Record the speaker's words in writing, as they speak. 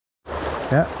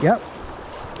Yep, yep.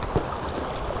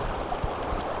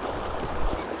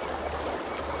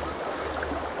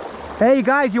 Hey, you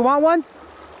guys, you want one?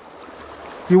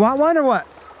 You want one or what?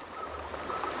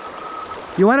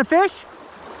 You want a fish?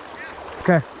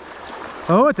 Okay.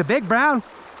 Oh, it's a big brown.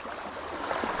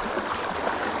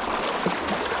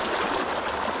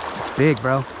 It's big,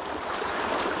 bro.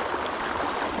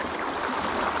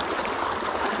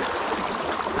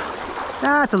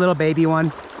 That's a little baby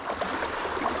one.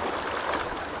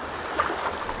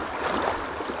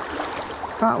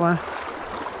 Caught one.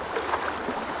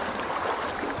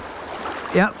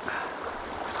 Yep.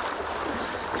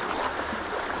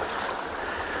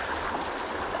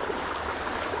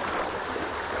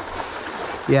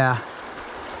 Yeah.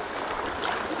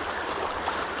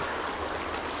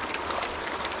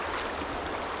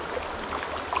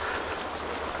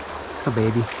 It's a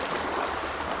baby.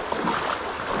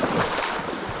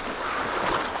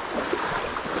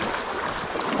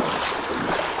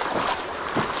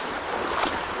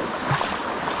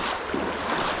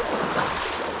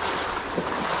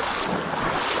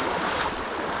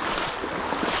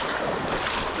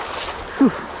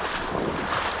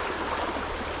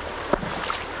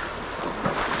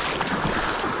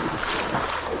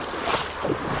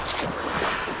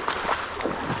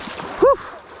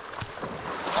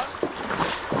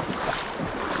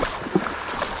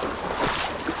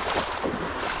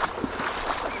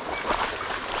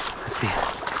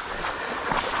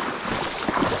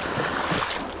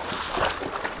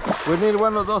 We need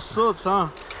one of those suits, huh?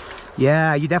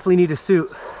 Yeah, you definitely need a suit.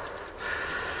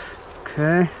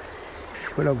 Okay.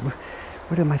 Where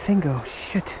did my thing go?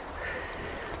 Shit.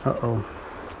 Uh-oh.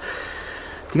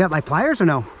 You got my pliers or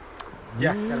no?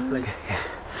 Yeah, got a plate. Yeah.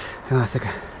 Hang on a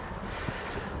second.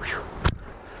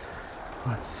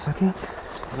 1 second.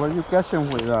 What are you catching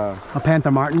with? A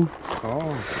Panther Martin.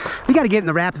 Oh. You got to get in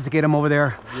the rapids to get them over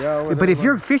there. Yeah. But if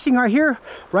you're fishing right here,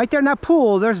 right there in that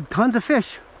pool, there's tons of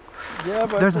fish. Yeah,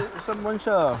 but there's a bunch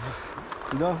of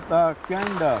those kind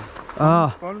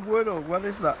conwood or what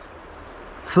is that?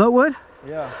 Floatwood?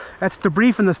 Yeah. That's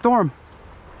debris from the storm.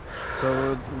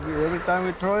 So every time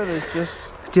we throw it, it's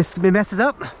just it messes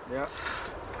up. Yeah.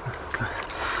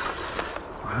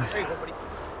 There you go, buddy.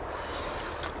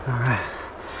 All right.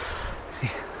 Let's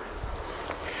see.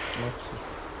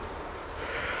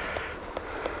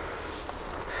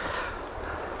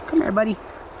 Come here, buddy.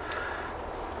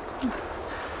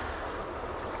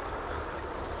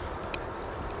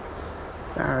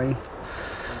 Sorry.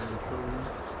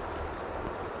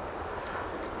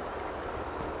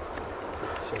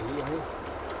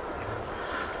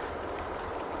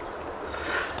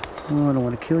 Oh, I don't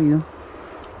want to kill you.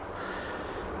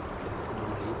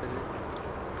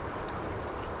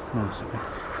 Oh, sorry.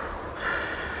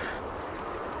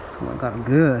 Oh, I got him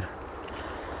good.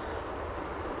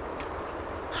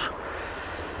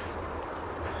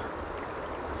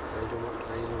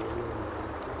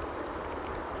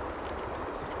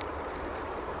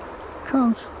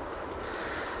 Comes.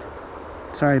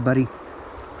 Sorry, buddy.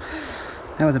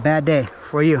 That was a bad day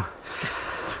for you.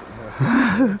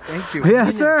 Thank you.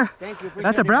 Yes, sir. Thank you.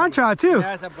 That's a brown trout too.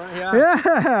 Yeah, it's a brown,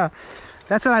 Yeah.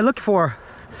 That's what I look for.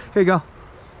 Here you go.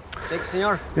 Thanks,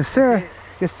 senor. Yes, sir.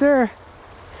 Yes, sir.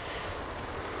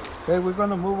 Okay, we're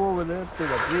gonna move over there to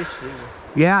the bridge.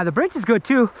 Yeah, the bridge is good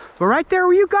too. But right there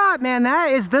where you got, man,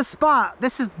 that is the spot.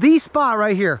 This is the spot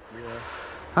right here. Yeah.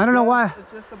 I don't know why.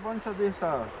 It's just a bunch of this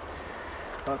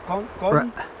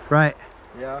corn. Right.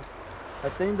 Yeah. I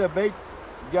think the bait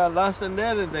got lost in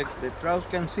there and the trouts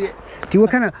can see it.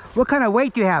 What kind of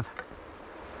weight do you have?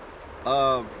 We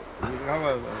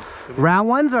have Round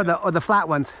ones or the flat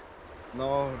ones?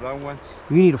 no round ones.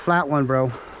 You need a flat one,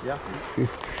 bro. Yeah.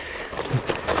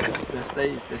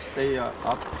 They stay up.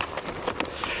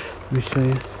 Let me show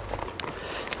you.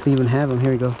 They even have them.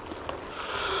 Here we go.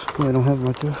 Oh, I don't have them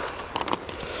right there.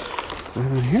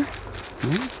 Right on here.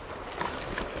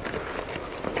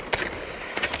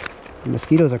 The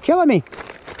mosquitoes are killing me.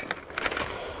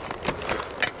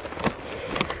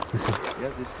 Yeah,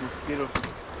 this mosquito.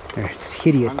 They're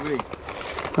hideous. Hungry.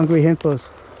 Hungry hippos.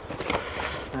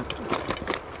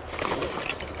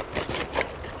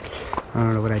 I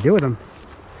don't know what I do with them.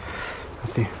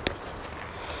 Let's see.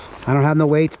 I don't have no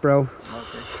weights, bro.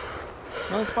 Okay.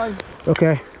 No, it's fine.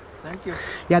 Okay. Thank you.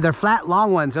 Yeah, they're flat,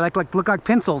 long ones. They're look like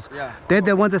pencils. Yeah. They're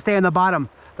the ones that stay on the bottom.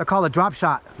 They're called a drop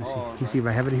shot. Let me see. Oh, Let me see if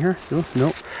I have it in here. No,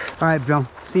 nope. All right, Bill.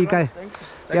 See you guys. Thank you.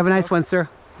 You have a nice one, sir.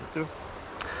 You too.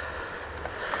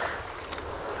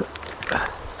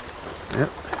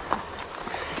 Yep.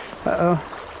 Uh-oh.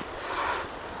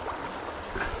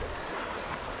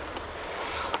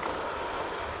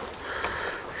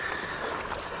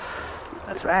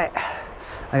 That's right.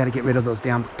 I gotta get rid of those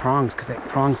damn prongs because that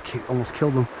prongs almost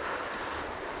killed them.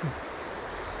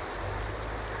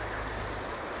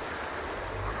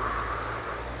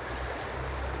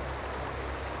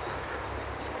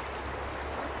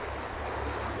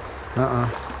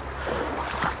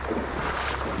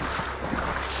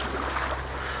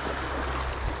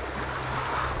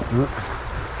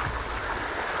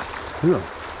 Ooh,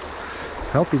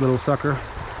 healthy little sucker.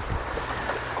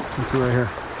 Let's see right here.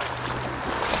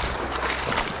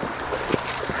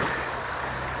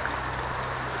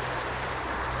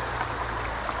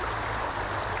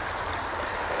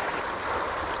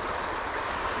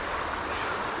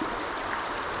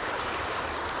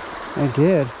 I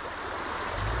did.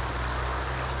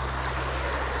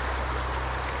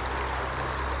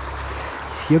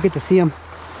 You'll get to see him.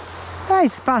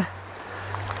 Nice spot.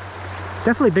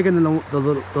 Definitely bigger than the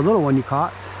little one you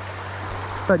caught,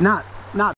 but not